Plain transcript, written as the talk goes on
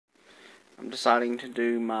I'm deciding to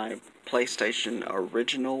do my PlayStation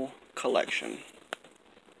Original Collection.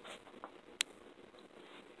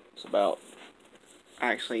 It's about,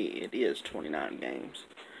 actually it is 29 games.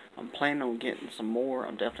 I'm planning on getting some more.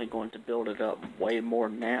 I'm definitely going to build it up way more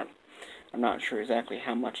than that. I'm not sure exactly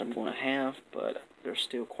how much I'm going to have, but there's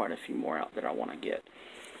still quite a few more out that I want to get.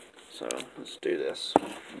 So let's do this.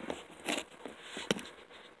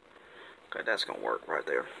 Okay, that's going to work right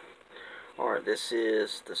there. Alright, this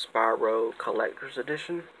is the Spyro Collector's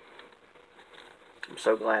Edition. I'm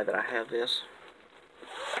so glad that I have this.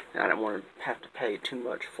 And I didn't want to have to pay too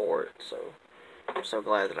much for it, so I'm so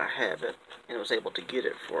glad that I have it. And was able to get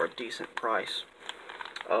it for a decent price.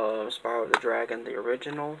 Spyro the Dragon, the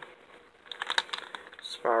original.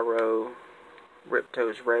 Spyro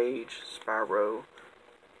Ripto's Rage. Spyro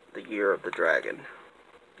the Year of the Dragon.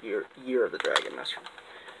 Year of the Dragon. I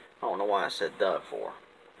don't know why I said the for.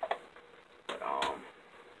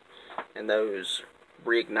 And those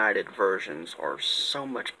reignited versions are so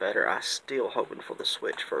much better. I'm still hoping for the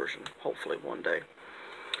Switch version. Hopefully one day.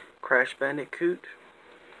 Crash Bandicoot.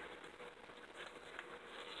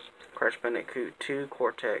 Crash Bandicoot 2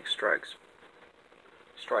 Cortex Strikes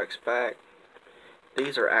Back.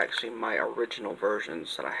 These are actually my original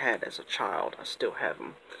versions that I had as a child. I still have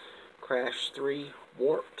them. Crash 3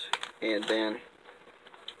 Warped. And then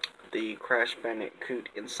the Crash Bandicoot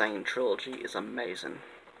Insane Trilogy is amazing.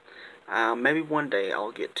 Maybe one day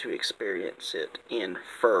I'll get to experience it in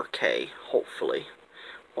 4K, hopefully,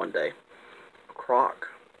 one day. Croc,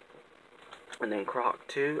 and then Croc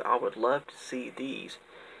 2, I would love to see these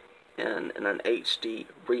in an HD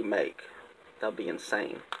remake. That'd be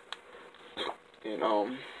insane.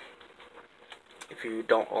 And, if you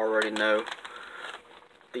don't already know,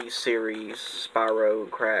 these series, Spyro,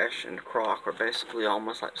 Crash, and Croc, are basically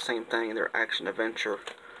almost like the same thing. They're action-adventure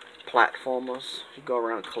platformers. You go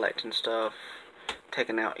around collecting stuff,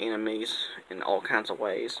 taking out enemies in all kinds of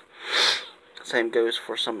ways. Same goes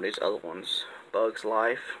for some of these other ones. Bug's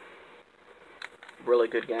Life, really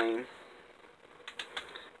good game.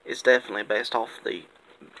 It's definitely based off the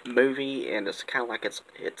movie, and it's kind of like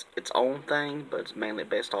its own thing, but it's mainly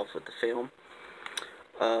based off of the film.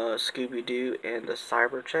 Scooby-Doo and the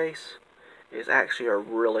Cyber Chase is actually a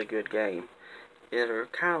really good game. They're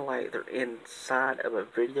kind of like they're inside of a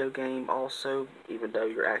video game also, even though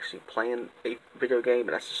you're actually playing a video game, and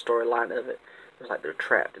that's the storyline of it. It's like they're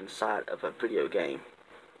trapped inside of a video game.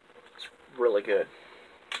 It's really good.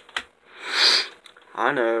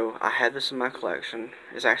 I know, I had this in my collection.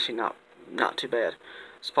 It's actually not too bad.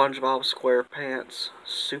 SpongeBob SquarePants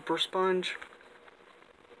Super Sponge.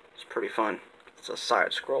 It's pretty fun. It's a side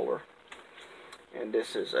scroller. And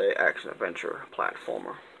this is a action-adventure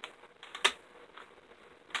platformer.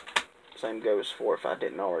 Same goes for, if I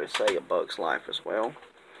didn't already say, A Bug's Life as well.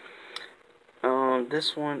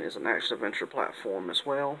 This one is an action-adventure platform as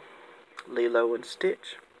well. Lilo and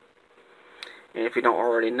Stitch. And if you don't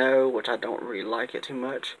already know, which I don't really like it too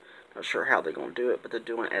much, not sure how they're going to do it, but they're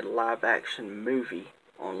doing a live-action movie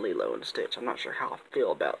on Lilo and Stitch. I'm not sure how I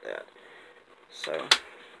feel about that. So,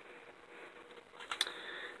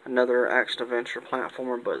 another action-adventure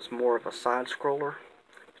platformer, but it's more of a side-scroller.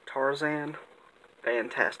 Tarzan.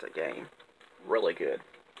 Fantastic game. Really good.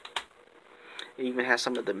 It even has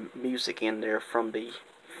some of the music in there from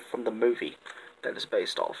the movie that it's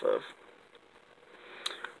based off of.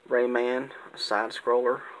 Rayman, a side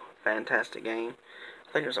scroller, fantastic game.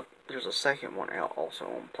 I think there's a second one out also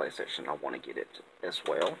on PlayStation. I want to get it as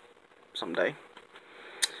well someday.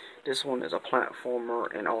 This one is a platformer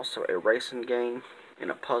and also a racing game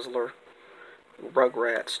and a puzzler.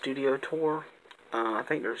 Rugrats Studio Tour. I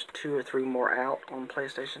think there's 2 or 3 more out on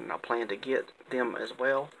PlayStation, and I plan to get them as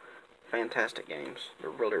well. Fantastic games. They're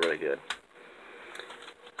really, really good.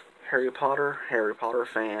 Harry Potter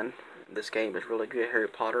fan. This game is really good. Harry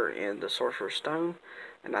Potter and the Sorcerer's Stone.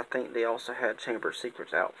 And I think they also had Chamber of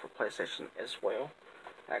Secrets out for PlayStation as well.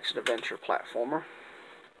 Action-adventure platformer.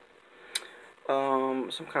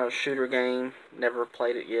 Some kind of shooter game. Never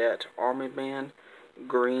played it yet. Army Man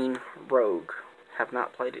Green Rogue. Have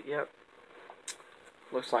not played it yet.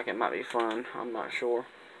 Looks like it might be fun. I'm not sure.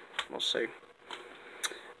 We'll see.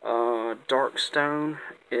 Darkstone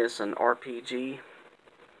is an RPG.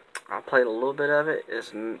 I played a little bit of it.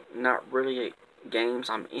 It's not really games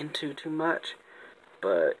I'm into too much,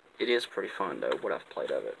 but it is pretty fun though, what I've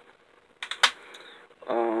played of it.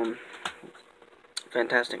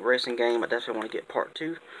 Fantastic racing game. I definitely want to get part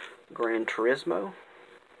 2. Gran Turismo.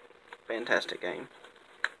 Fantastic game.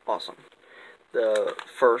 Awesome. The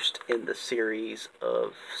first in the series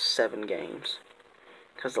of 7 games,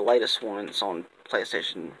 because the latest one's on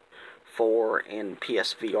PlayStation 4 and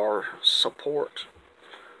PSVR support.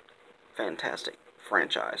 Fantastic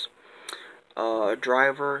franchise.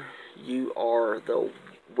 Driver, you are the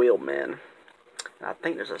wheelman. I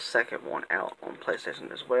think there's a second one out on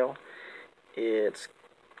PlayStation as well. It's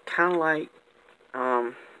kind of like,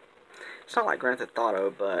 it's not like Grand Theft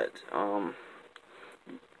Auto, but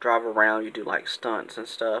drive around, you do like stunts and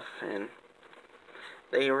stuff. And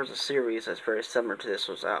there was a series that's very similar to this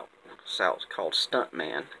was out. It's called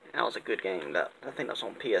Stuntman. And that was a good game. I think that's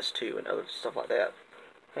on PS2 and other stuff like that.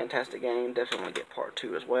 Fantastic game. Definitely want to get part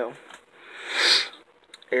 2 as well.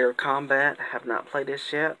 Air Combat. Have not played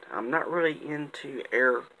this yet. I'm not really into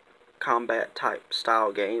air combat type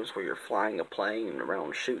style games where you're flying a plane and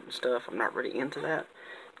around shooting stuff. I'm not really into that.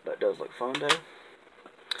 But it does look fun though.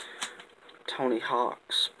 Tony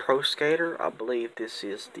Hawk's Pro Skater. I believe this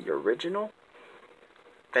is the original.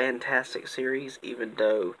 Fantastic series, even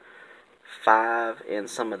though 5 and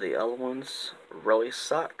some of the other ones really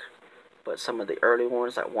suck. But some of the early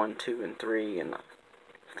ones like 1, 2, and 3, and I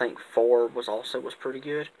think 4 was pretty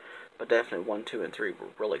good. But definitely 1, 2, and 3 were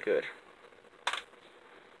really good.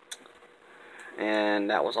 And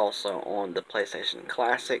that was also on the PlayStation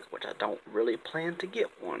Classic, which I don't really plan to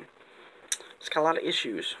get one. It's got a lot of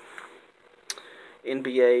issues.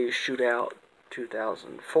 NBA Shootout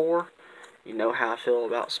 2004. You know how I feel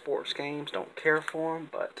about sports games. Don't care for them,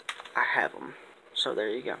 but I have them. So there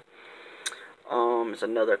you go. It's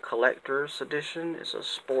another collector's edition. It's a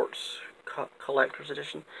sports collector's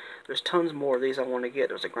edition. There's tons more of these I want to get.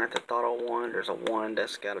 There's a Grand Theft Auto one. There's a one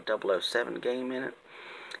that's got a 007 game in it.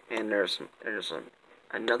 And there's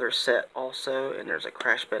another set also. And there's a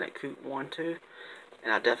Crash Bandicoot one too.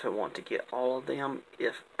 And I definitely want to get all of them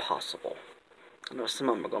if possible. I know some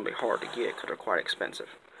of them are going to be hard to get because they're quite expensive.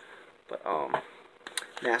 But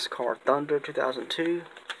NASCAR Thunder 2002,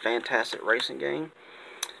 fantastic racing game.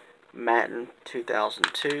 Madden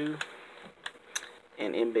 2002,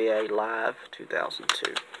 and NBA Live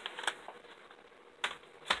 2002.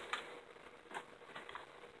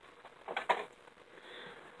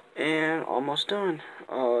 And almost done.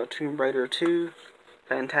 Tomb Raider 2,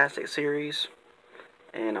 fantastic series.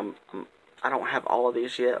 And I don't have all of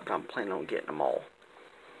these yet, but I'm planning on getting them all.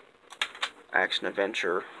 Action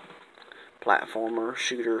adventure, platformer,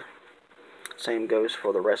 shooter. Same goes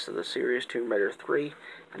for the rest of the series. Tomb Raider 3.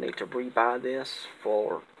 I need to rebuy this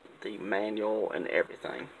for the manual and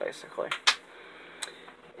everything, basically.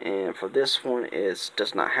 And for this one, it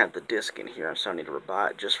does not have the disc in here, so I need to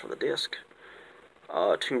rebuy it just for the disc.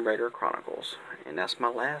 Tomb Raider Chronicles. And that's my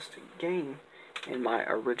last game in my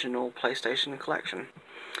original PlayStation collection.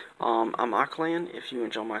 I'm Auckland. If you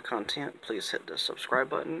enjoy my content, please hit the subscribe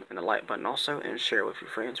button and the like button also, and share it with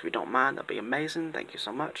your friends if you don't mind. That'd be amazing. Thank you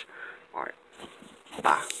so much. Alright.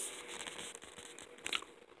 Bye.